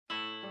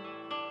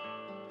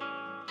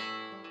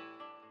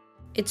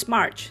It's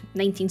March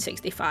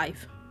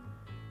 1965.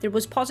 There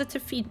was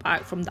positive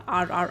feedback from the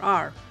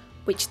RRR,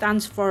 which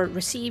stands for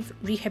Receive,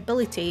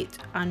 Rehabilitate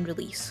and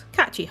Release.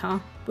 Catchy, huh?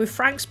 With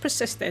Frank's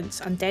persistence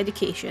and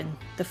dedication,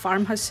 the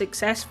farm has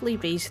successfully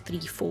raised 3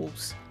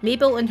 foals.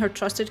 Maybel and her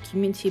trusted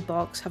community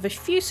box have a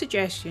few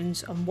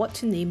suggestions on what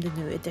to name the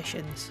new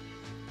additions.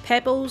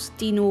 Pebbles,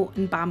 Dino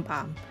and Bam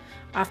Bam,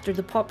 after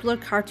the popular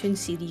cartoon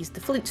series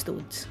The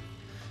Flintstones.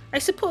 I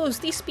suppose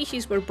these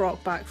species were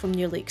brought back from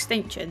nearly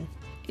extinction.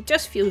 It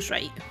just feels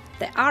right.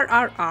 The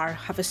RRR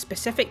have a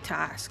specific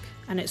task,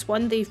 and it's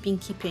one they've been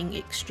keeping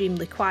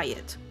extremely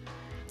quiet.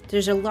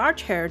 There's a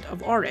large herd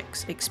of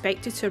oryx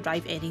expected to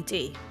arrive any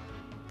day.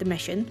 The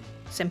mission?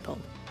 Simple.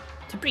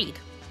 To breed.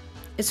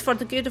 It's for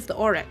the good of the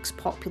oryx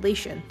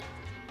population.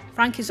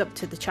 Frank is up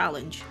to the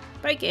challenge,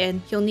 but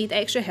again, he'll need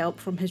extra help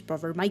from his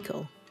brother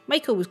Michael.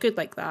 Michael was good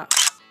like that.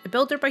 A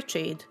builder by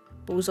trade,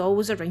 but was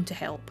always around to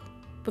help.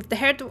 With the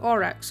herd of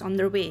oryx on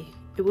their way,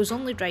 it was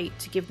only right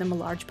to give them a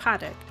large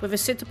paddock, with a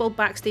suitable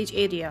backstage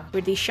area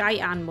where these shy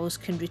animals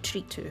can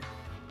retreat to.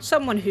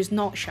 Someone who's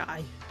not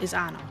shy is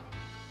Anna,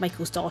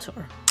 Michael's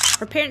daughter.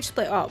 Her parents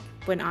split up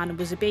when Anna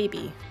was a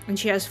baby, and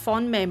she has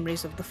fond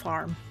memories of the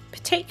farm,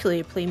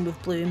 particularly playing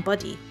with Blue and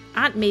Buddy,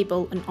 Aunt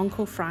Maybel and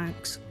Uncle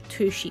Frank's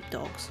 2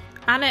 sheepdogs.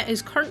 Anna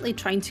is currently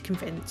trying to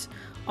convince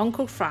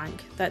Uncle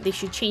Frank that they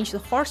should change the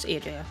horse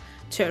area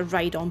to a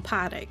ride-on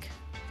paddock,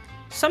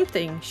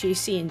 something she's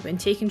seen when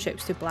taking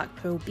trips to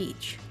Blackpool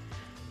Beach.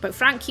 But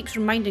Frank keeps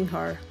reminding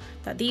her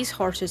that these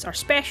horses are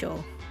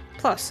special.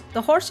 Plus,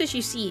 the horses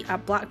you see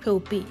at Blackpool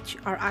Beach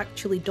are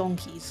actually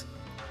donkeys.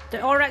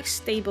 The Oryx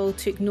stable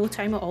took no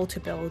time at all to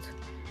build,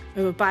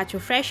 and with a batch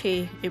of fresh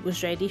hay, it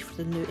was ready for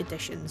the new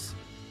additions.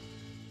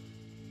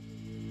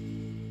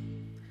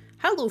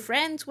 Hello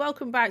friends,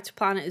 welcome back to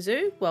Planet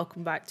Zoo,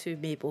 welcome back to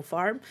Maybel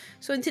Farm.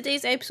 So in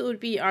today's episode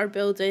we are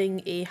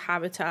building a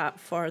habitat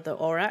for the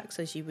Oryx,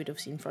 as you would have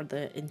seen for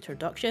the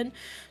introduction.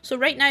 So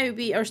right now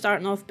we are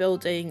starting off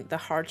building the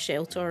hard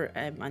shelter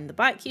on the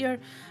back here.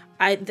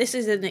 This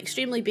is an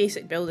extremely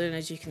basic building,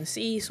 as you can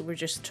see, so we're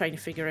just trying to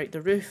figure out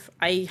the roof.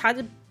 I had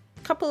a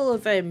couple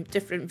of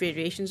different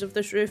variations of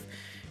this roof,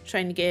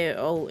 trying to get it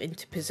all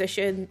into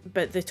position,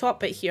 but the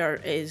top bit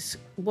here is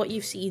what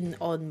you've seen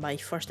on my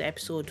first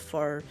episode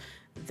for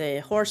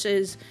the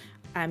horses.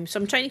 So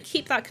I'm trying to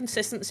keep that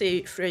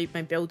consistency throughout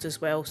my builds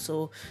as well,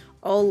 so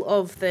all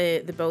of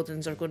the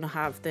buildings are going to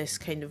have this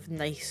kind of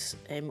nice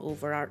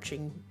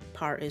overarching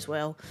part as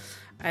well.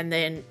 And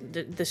then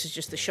this is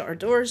just the shutter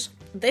doors.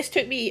 This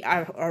took me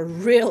a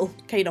real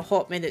kind of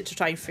hot minute to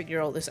try and figure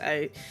all this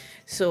out,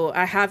 so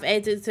I have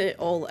edited it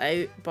all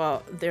out,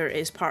 but there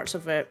is parts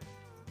of it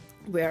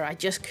where I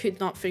just could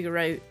not figure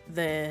out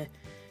the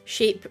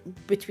shape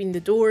between the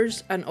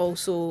doors, and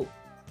also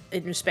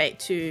in respect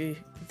to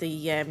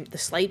the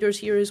sliders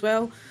here as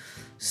well.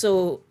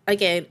 So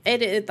again,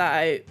 edited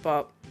that out,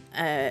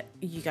 but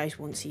you guys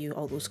won't see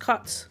all those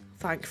cuts,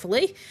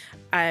 thankfully.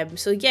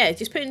 So yeah,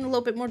 just putting a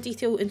little bit more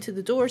detail into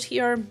the doors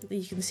here.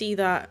 You can see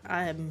that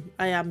I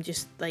am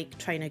just like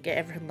trying to get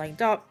everything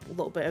lined up, a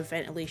little bit of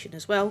ventilation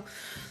as well.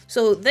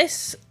 So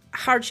this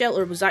hard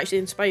shelter was actually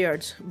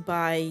inspired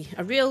by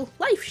a real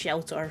life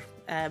shelter.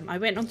 I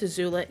went onto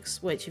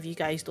Zoolix, which if you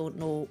guys don't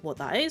know what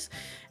that is,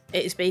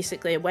 it's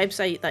basically a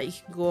website that you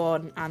can go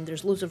on, and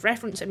there's loads of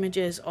reference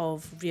images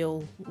of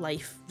real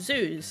life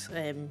zoos,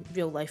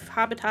 real life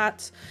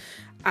habitats,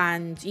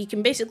 and you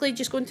can basically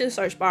just go into the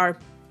search bar,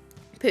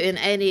 put in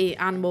any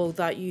animal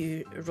that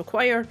you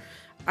require,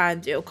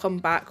 and it'll come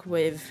back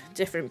with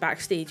different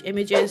backstage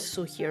images.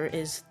 So here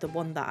is the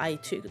one that I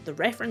took the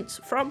reference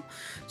from.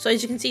 So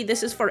as you can see,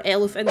 this is for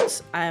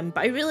elephants, but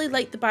I really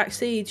like the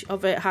backstage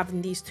of it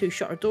having these 2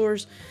 shutter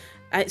doors.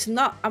 It's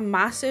not a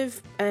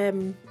massive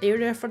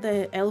area for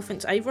the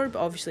elephants either, but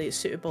obviously it's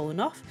suitable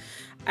enough,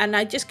 and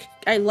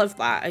I love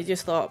that. I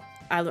just thought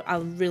I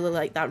really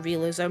like that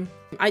realism.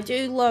 I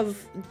do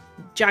love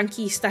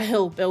janky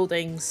style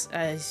buildings,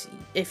 as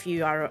if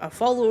you are a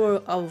follower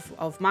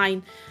of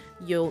mine,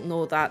 you'll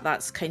know that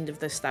that's kind of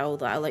the style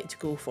that I like to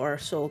go for.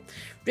 So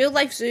real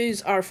life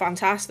zoos are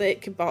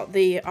fantastic, but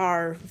they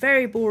are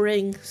very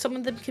boring. Some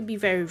of them can be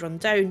very run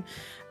down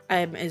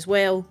as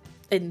well,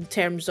 in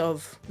terms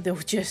of they'll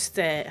just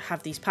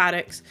have these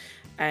paddocks,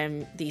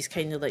 these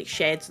kind of like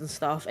sheds and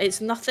stuff.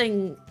 It's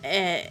nothing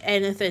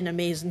anything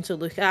amazing to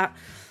look at,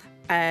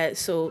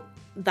 so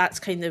that's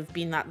kind of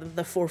been at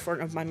the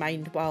forefront of my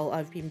mind while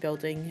I've been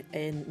building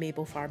in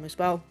Maybel Farm as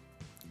well.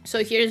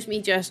 So here's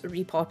me just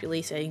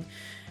repopulating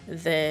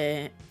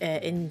the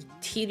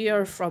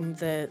interior from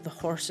the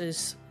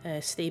horses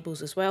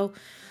stables as well.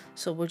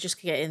 So we're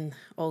just getting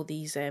all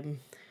these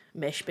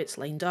mesh bits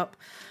lined up.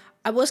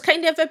 I was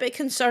kind of a bit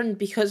concerned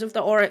because of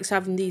the Oryx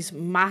having these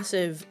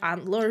massive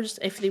antlers,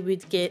 if they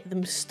would get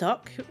them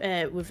stuck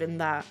within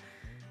that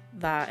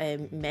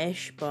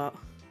mesh, but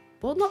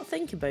we'll not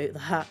think about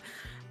that.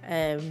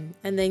 And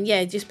then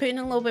yeah, just putting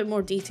a little bit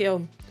more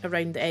detail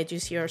around the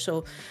edges here.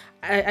 So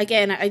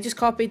again, I just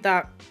copied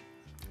that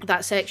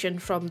that section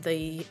from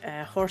the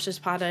horses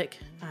paddock,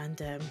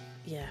 and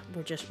yeah,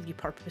 we're just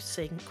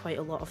repurposing quite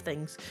a lot of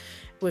things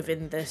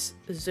within this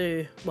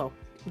zoo, well,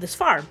 this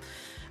farm.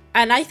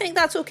 And I think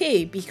that's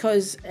okay,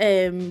 because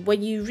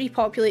when you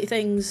repopulate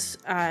things,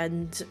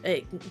 and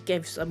it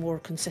gives a more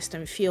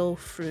consistent feel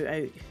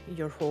throughout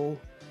your whole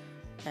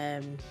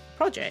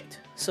project.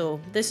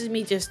 So this is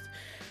me just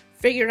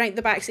figuring out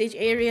the backstage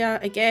area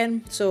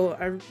again. So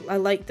I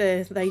like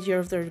the idea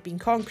of there being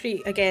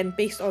concrete, again,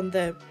 based on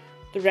the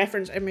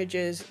reference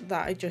images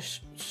that I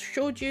just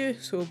showed you.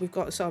 So we've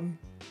got some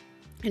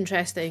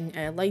interesting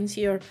lines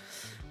here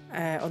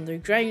on the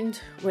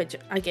ground, which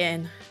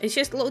again, it's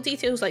just little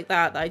details like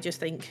that I just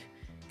think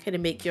kind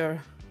of make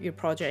your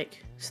project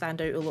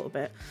stand out a little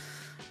bit,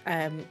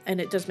 and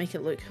it does make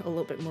it look a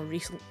little bit more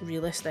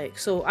realistic.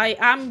 So I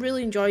am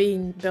really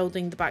enjoying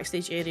building the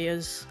backstage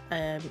areas.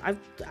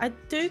 I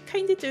do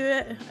kind of do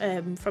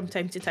it from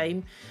time to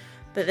time,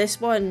 but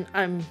this one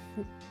I'm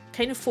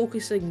kind of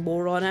focusing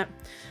more on it.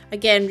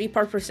 Again,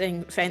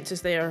 repurposing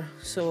fences there,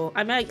 so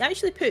I might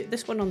actually put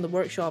this one on the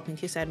workshop in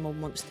case anyone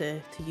wants to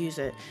use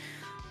it.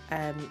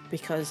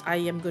 Because I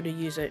am going to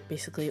use it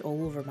basically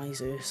all over my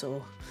zoo.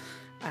 So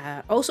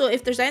also,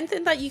 if there's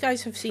anything that you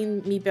guys have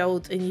seen me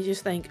build and you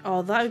just think,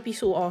 oh, that would be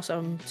so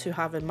awesome to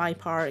have in my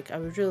park, I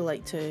would really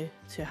like to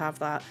have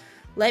that,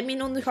 let me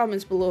know in the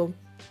comments below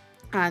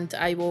and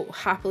I will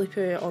happily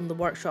put it on the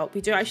workshop.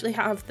 We do actually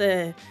have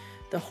the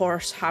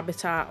horse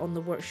habitat on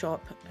the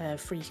workshop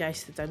for you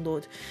guys to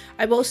download.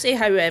 I will say,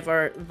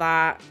 however,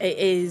 that it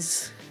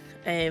is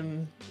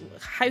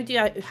how do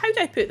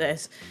I put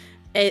this?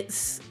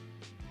 It's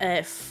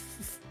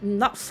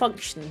not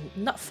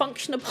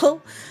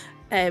functionable.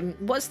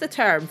 What's the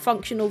term?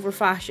 Function over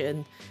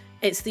fashion.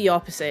 It's the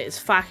opposite. It's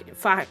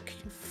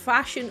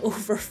fashion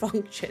over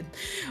function.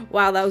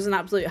 Wow, that was an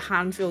absolute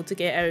handful to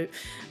get out.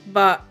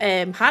 But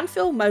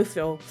handful,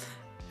 mouthful.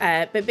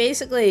 But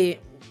basically,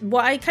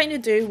 what I kind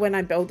of do when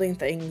I'm building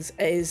things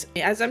is,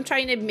 as I'm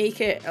trying to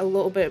make it a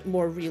little bit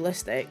more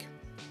realistic,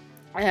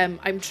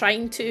 I'm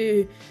trying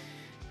to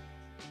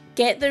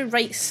get the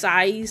right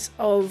size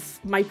of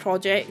my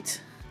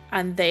project,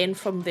 and then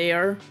from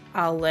there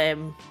I'll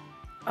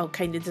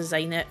kind of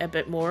design it a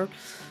bit more.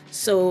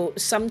 So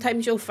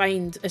sometimes you'll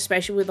find,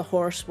 especially with the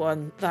horse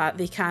one, that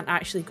they can't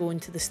actually go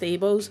into the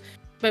stables.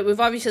 But with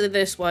obviously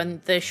this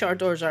one, the shower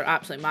doors are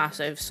absolutely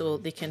massive, so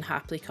they can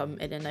happily come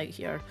in and out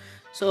here.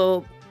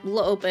 So a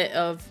little bit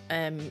of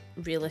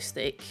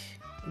realistic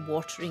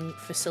watering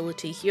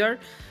facility here.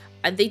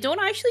 And they don't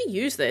actually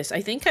use this.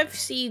 I think I've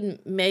seen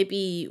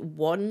maybe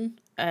one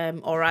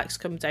Oryx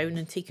come down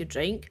and take a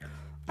drink.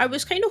 I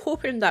was kind of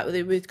hoping that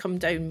they would come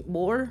down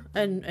more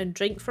and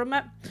drink from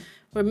it.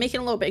 We're making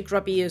a little bit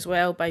grubby as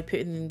well by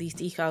putting in these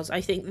decals. I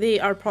think they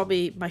are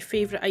probably my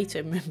favourite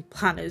item in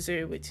Planet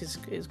Zoo, which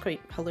is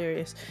quite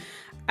hilarious.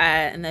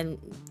 And then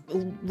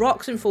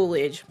rocks and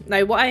foliage.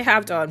 Now what I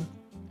have done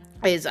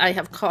is I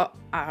have cut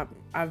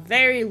a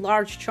very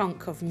large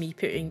chunk of me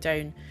putting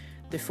down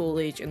the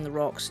foliage and the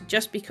rocks,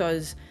 just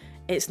because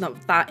it's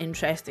not that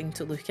interesting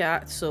to look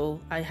at.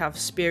 So I have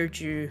spared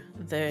you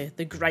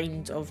the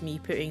grind of me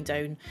putting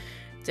down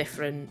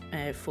different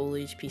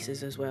foliage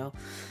pieces as well.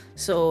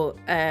 So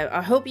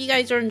I hope you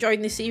guys are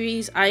enjoying the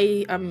series.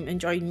 I am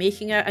enjoying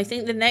making it. I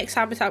think the next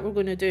habitat we're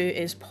going to do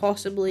is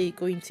possibly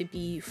going to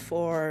be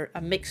for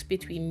a mix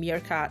between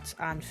meerkats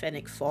and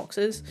fennec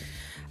foxes.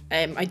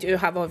 I do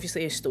have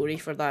obviously a story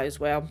for that as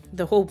well.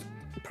 The whole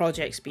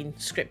project's been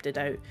scripted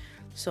out,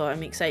 so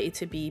I'm excited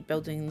to be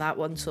building that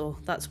one. So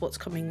that's what's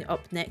coming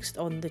up next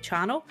on the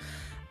channel.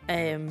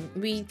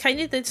 We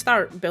kind of did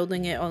start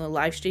building it on a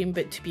live stream,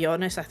 but to be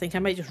honest, I think I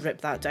might just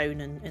rip that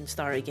down and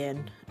start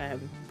again.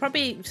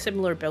 Probably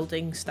similar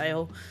building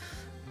style,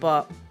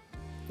 but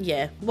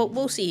yeah,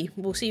 we'll see.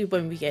 We'll see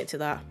when we get to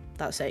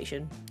that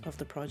section of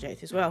the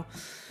project as well.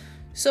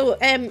 So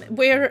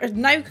we're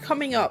now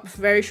coming up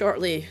very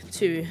shortly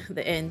to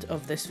the end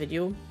of this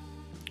video.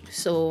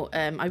 So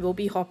I will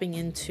be hopping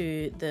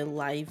into the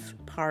live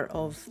part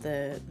of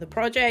the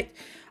project.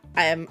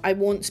 I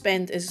won't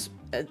spend as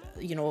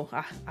you know,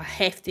 a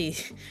hefty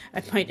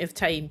amount of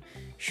time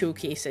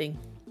showcasing,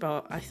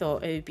 but I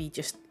thought it would be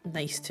just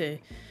nice to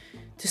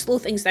slow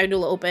things down a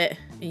little bit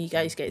and you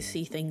guys get to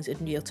see things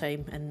in real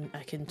time, and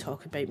I can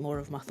talk about more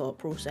of my thought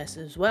process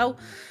as well.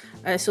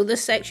 So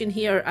this section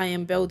here I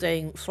am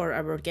building for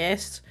our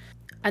guests,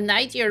 and the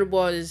idea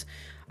was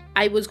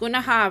I was going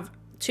to have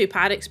two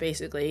paddocks,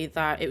 basically,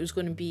 that it was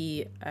going to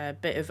be a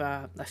bit of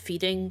a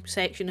feeding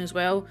section as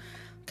well.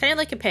 Kind of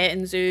like a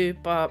petting zoo,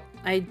 but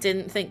I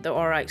didn't think the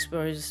Oryx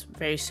was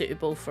very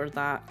suitable for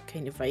that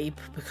kind of vibe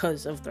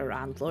because of their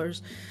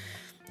antlers.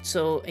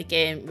 So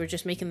again, we're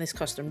just making this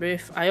custom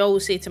roof. I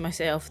always say to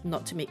myself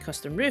not to make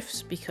custom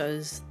roofs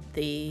because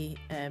they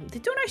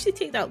don't actually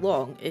take that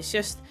long. It's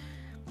just,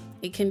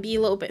 it can be a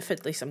little bit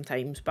fiddly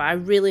sometimes, but I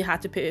really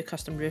had to put a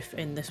custom roof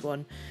in this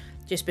one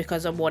just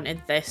because I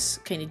wanted this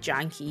kind of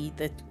janky,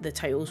 the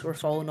tiles were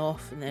falling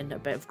off, and then a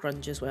bit of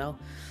grunge as well.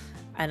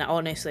 And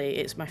honestly,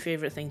 it's my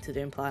favourite thing to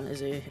do in Planet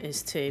Zoo,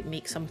 is to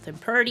make something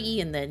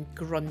pretty and then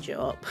grunge it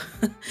up.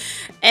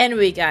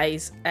 Anyway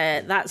guys,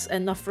 that's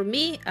enough from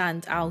me,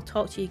 and I'll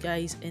talk to you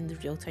guys in the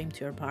real-time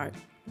tour part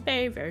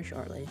very, very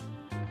shortly.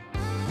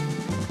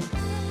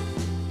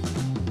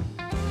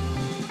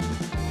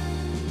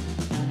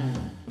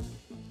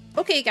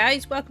 Okay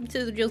guys, welcome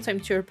to the real-time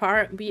tour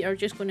part. We are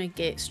just going to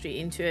get straight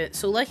into it.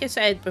 So like I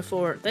said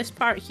before, this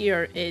part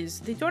here is,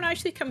 they don't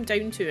actually come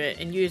down to it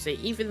and use it,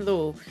 even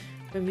though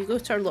when we go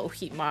to our little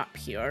heat map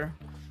here,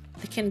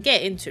 they can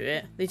get into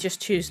it, they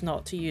just choose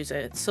not to use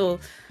it. So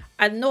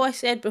I know I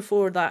said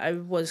before that I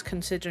was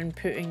considering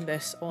putting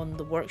this on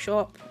the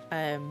workshop,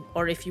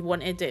 or if you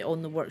wanted it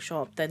on the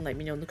workshop then let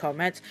me know in the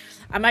comments.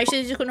 I'm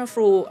actually just going to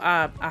throw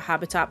a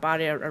habitat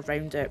barrier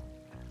around it,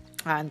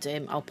 and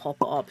I'll pop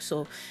it up,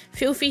 so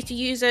feel free to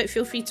use it,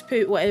 feel free to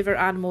put whatever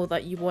animal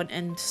that you want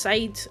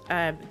inside.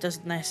 It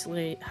doesn't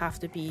necessarily have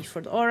to be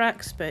for the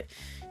Oryx, but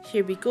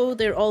here we go,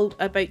 they're all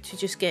about to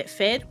just get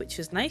fed, which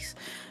is nice.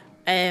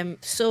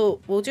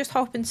 So we'll just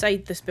hop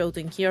inside this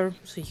building here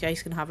so you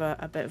guys can have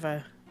a bit of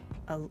a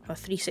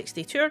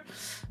 360 tour.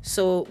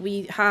 So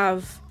we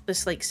have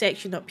this like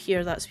section up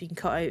here that's been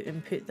cut out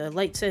and put the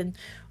lights in.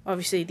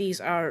 Obviously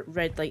these are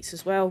red lights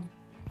as well,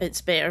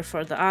 it's better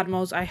for the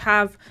animals. I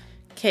have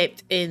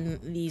kept in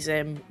these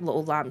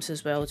little lamps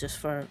as well, just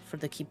for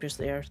the keepers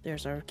there.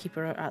 There's our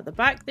keeper at the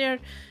back there,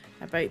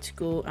 about to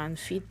go and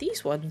feed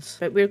these ones,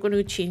 but we're going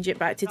to change it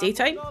back to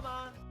daytime.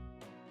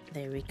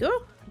 There we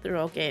go, they're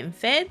all getting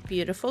fed.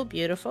 Beautiful,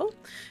 beautiful.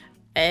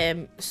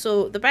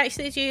 So the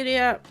backstage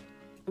area,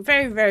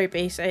 very, very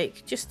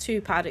basic, just 2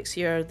 paddocks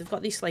here. They've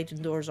got these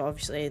sliding doors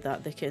obviously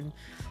that they can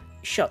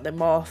shut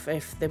them off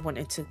if they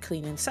wanted to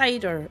clean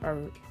inside,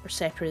 or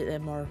separate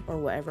them, or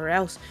whatever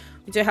else.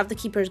 We do have the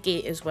keeper's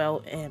gate as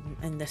well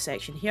in this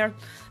section here.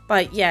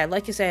 But yeah,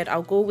 like I said,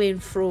 I'll go away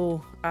and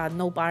throw a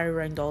null barrier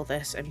around all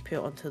this and put it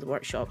onto the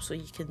workshop so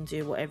you can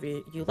do whatever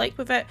you like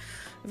with it.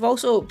 We've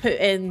also put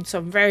in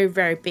some very,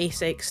 very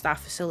basic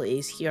staff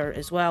facilities here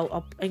as well.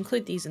 I'll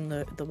include these in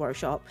the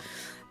workshop.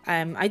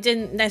 I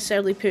didn't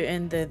necessarily put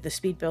in the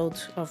speed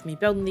build of me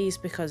building these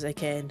because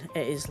again,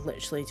 it is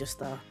literally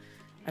just a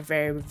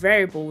very,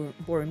 very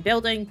boring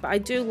building, but I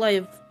do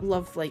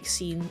love like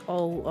seeing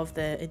all of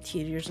the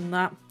interiors and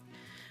that.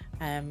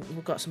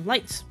 We've got some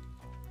lights.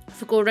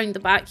 If we go around the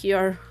back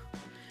here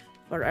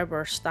for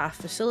our staff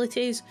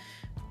facilities,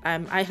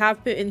 I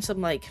have put in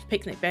some like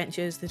picnic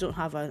benches. They don't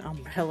have an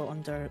umbrella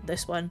under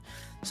this one,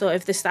 so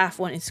if the staff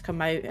wanted to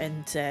come out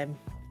and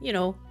you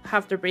know,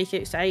 have their break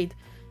outside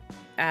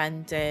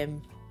and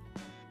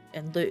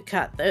look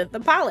at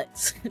the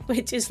pallets,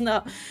 which is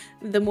not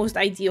the most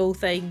ideal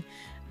thing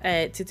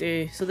to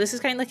do. So this is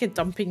kind of like a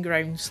dumping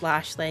ground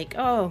slash like,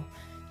 oh,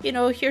 you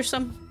know, here's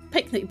some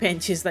picnic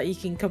benches that you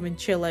can come and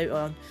chill out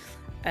on.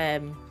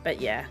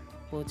 But yeah,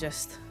 we'll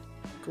just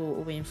go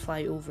away and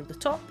fly over the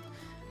top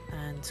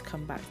and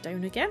come back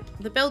down again.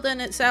 The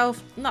building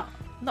itself, not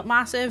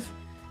massive.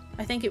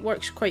 I think it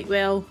works quite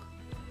well.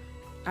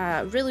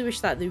 Really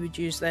wish that they would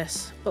use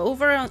this. But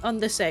over on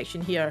this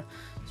section here,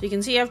 so you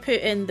can see I've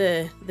put in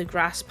the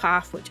grass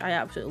path, which I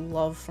absolutely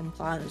love from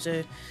Planet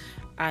Zoo.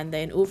 And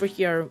then over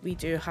here we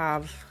do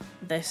have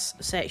this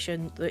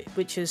section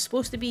which is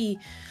supposed to be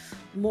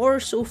more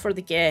so for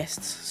the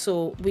guests.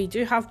 So we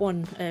do have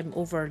one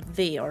over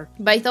there,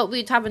 but I thought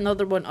we'd have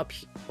another one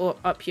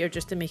up here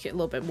just to make it a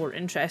little bit more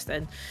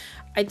interesting.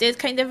 I did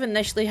kind of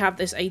initially have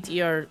this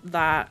idea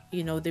that,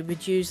 you know, they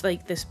would use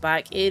like this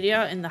back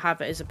area and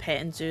have it as a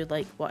petting zoo,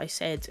 like what I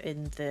said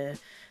in the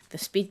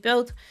speed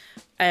build,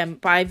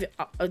 but I've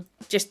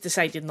just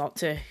decided not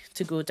to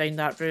go down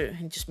that route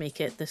and just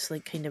make it this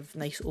like kind of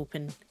nice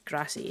open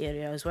grassy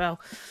area as well.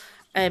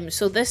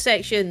 So this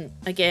section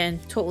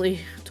again,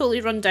 totally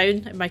run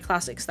down in my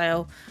classic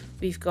style.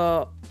 We've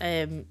got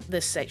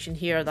this section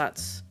here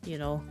that's, you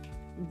know,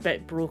 a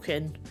bit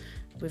broken.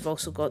 We've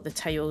also got the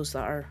tiles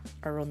that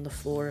are on the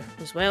floor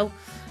as well.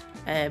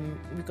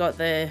 We've got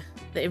the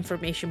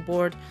information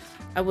board.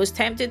 I was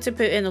tempted to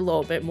put in a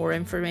little bit more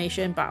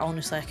information, but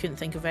honestly I couldn't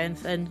think of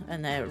anything.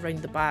 And around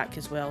the back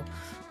as well,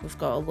 we've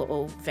got a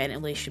little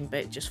ventilation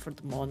bit just for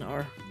the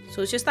monitor.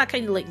 So it's just that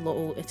kind of like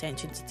little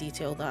attention to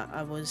detail that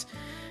I was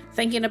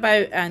thinking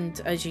about.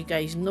 And as you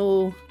guys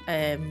know,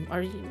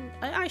 or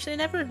I actually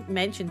never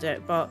mentioned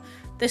it, but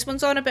this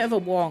one's on a bit of a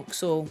wonk.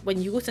 So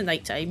when you go to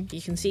nighttime,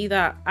 you can see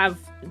that I've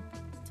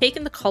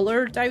taken the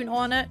colour down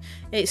on it.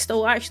 It's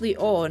still actually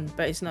on,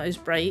 but it's not as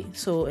bright,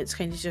 so it's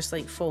kind of just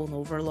like falling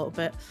over a little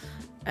bit,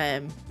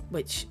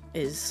 which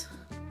is,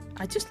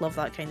 I just love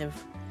that kind of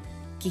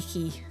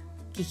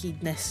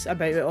geekiness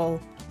about it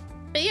all.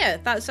 But yeah,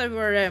 that's our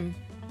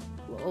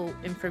little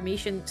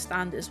information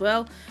stand as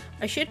well.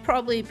 I should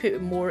probably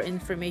put more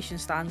information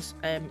stands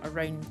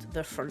around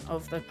the front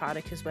of the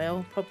paddock as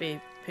well. Probably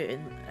put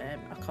in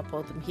a couple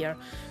of them here.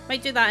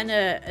 Might do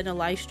that in a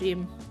live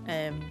stream.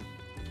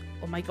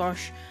 Oh my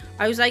gosh,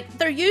 I was like,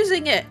 they're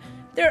using it!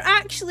 They're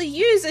actually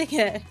using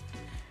it!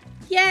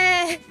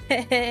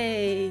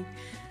 Yay!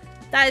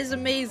 That is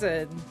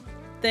amazing.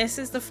 this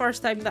is the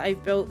first time that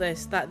I've built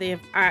this that they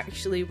have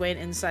actually went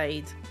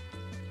inside.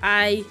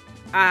 I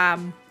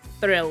am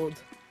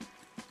thrilled.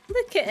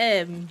 Look at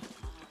him.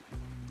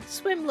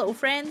 Swim, little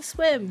friend,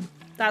 swim.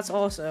 That's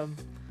awesome.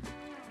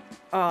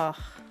 Oh,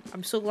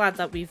 I'm so glad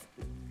that we've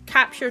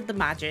captured the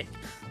magic.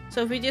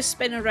 So if we just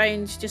spin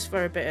around just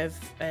for a bit of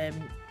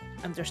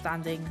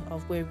understanding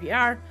of where we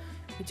are,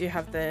 we do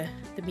have the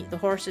meet the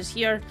horses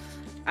here.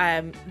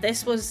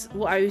 This was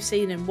what I was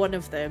saying in one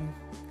of them.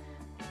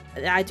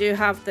 I do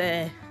have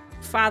the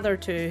father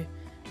to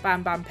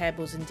Bam Bam,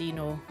 Pebbles and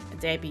Dino.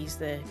 Debbie's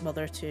the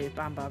mother to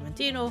Bam Bam and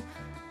Dino,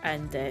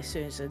 and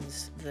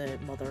Susan's the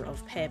mother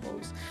of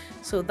Pebbles.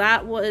 So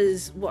that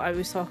was what I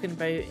was talking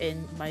about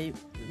in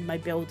my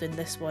build in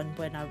this one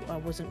when I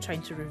wasn't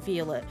trying to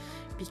reveal it,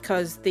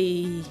 because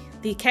they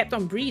kept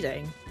on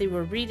breeding. They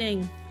were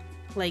breeding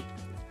like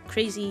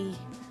crazy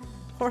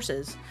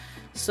horses.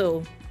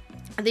 So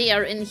they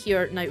are in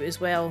here now as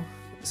well,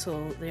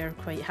 so they are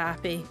quite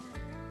happy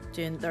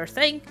doing their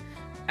thing.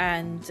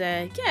 And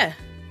yeah,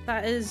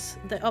 that is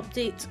the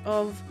update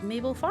of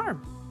Maybel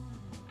Farm.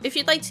 If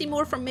you'd like to see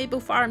more from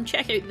Maybel Farm,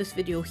 check out this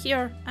video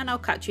here, and I'll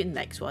catch you in the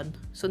next one.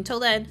 So until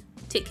then,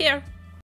 take care.